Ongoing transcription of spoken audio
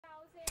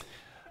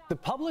The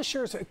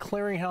Publishers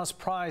Clearinghouse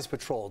Prize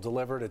Patrol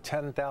delivered a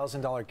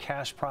 $10,000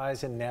 cash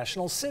prize in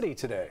National City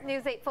today.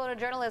 News 8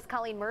 photojournalist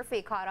Colleen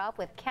Murphy caught up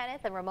with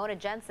Kenneth and Ramona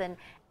Jensen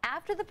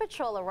after the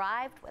patrol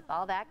arrived with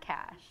all that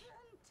cash.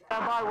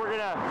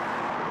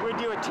 We're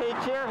do a take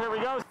here. Here we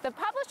go. The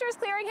Publishers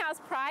Clearinghouse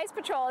Prize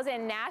Patrol is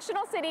in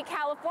National City,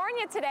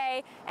 California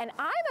today, and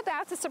I'm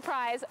about to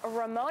surprise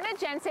Ramona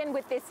Jensen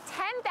with this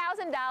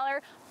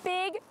 $10,000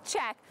 big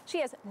check.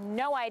 She has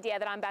no idea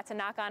that I'm about to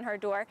knock on her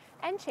door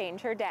and change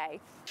her day.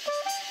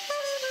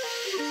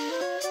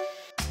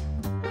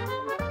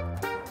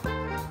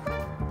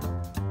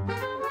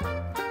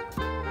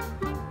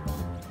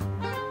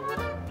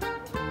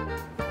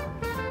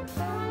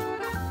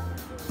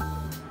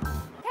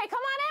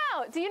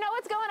 Do you know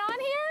what's going on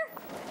here?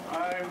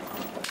 I'm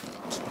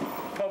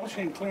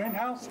Publishing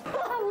Clearinghouse.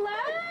 Hello!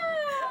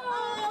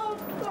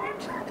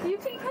 You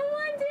can come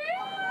on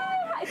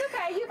down. It's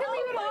okay. You can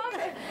leave it off.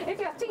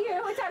 It's up to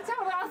you. It's up to me.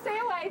 I'll stay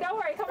away. Don't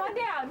worry. Come on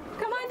down.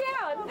 Come on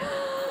down.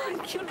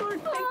 Thank you,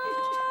 Lord. Thank you.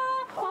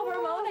 Oh,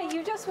 Ramona,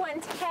 you just won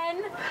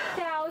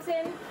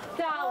 $10,000.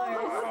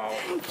 Oh,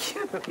 Thank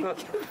you. Thank you.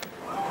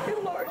 Thank you,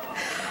 Lord.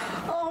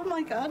 Oh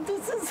my God,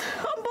 this is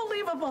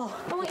unbelievable.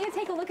 I want you to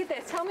take a look at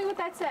this. Tell me what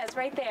that says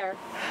right there.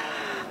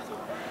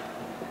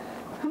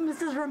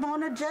 Mrs.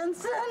 Ramona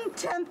Jensen, $10,000.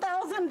 Yeah!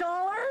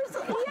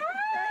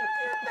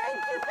 Thank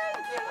you,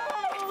 thank you.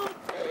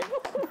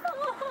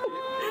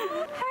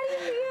 How do you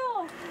feel?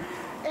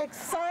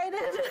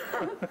 Excited.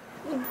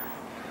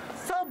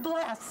 So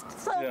blessed,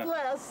 so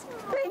blessed.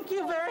 Thank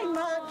you very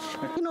much.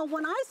 You know,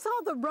 when I saw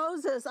the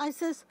roses, I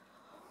says,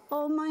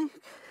 oh my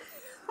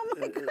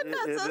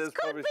goodness, this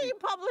could be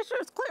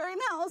Publishers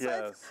Clearinghouse.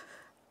 Yes.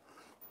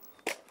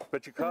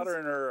 But you caught her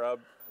in her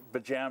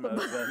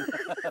pajamas,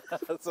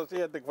 and so she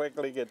had to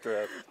quickly get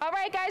dressed. All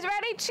right, guys,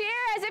 ready? Cheer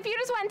as if you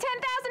just won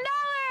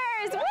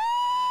 $10,000. Woo!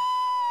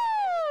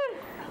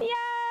 Yay!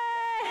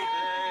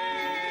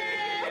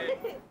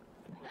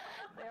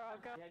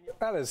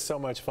 That is so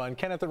much fun.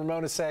 Kenneth and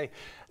Ramona say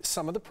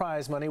some of the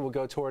prize money will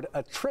go toward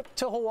a trip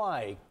to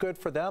Hawaii. Good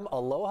for them.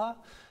 Aloha.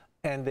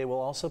 And they will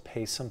also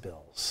pay some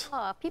bills.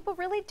 Oh, people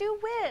really do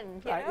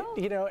win,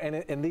 you know?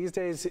 And these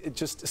days,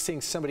 just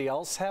seeing somebody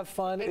else have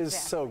fun is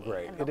so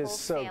great. And the it is whole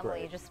so family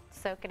great. just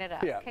soaking it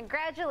up. Yeah.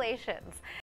 Congratulations.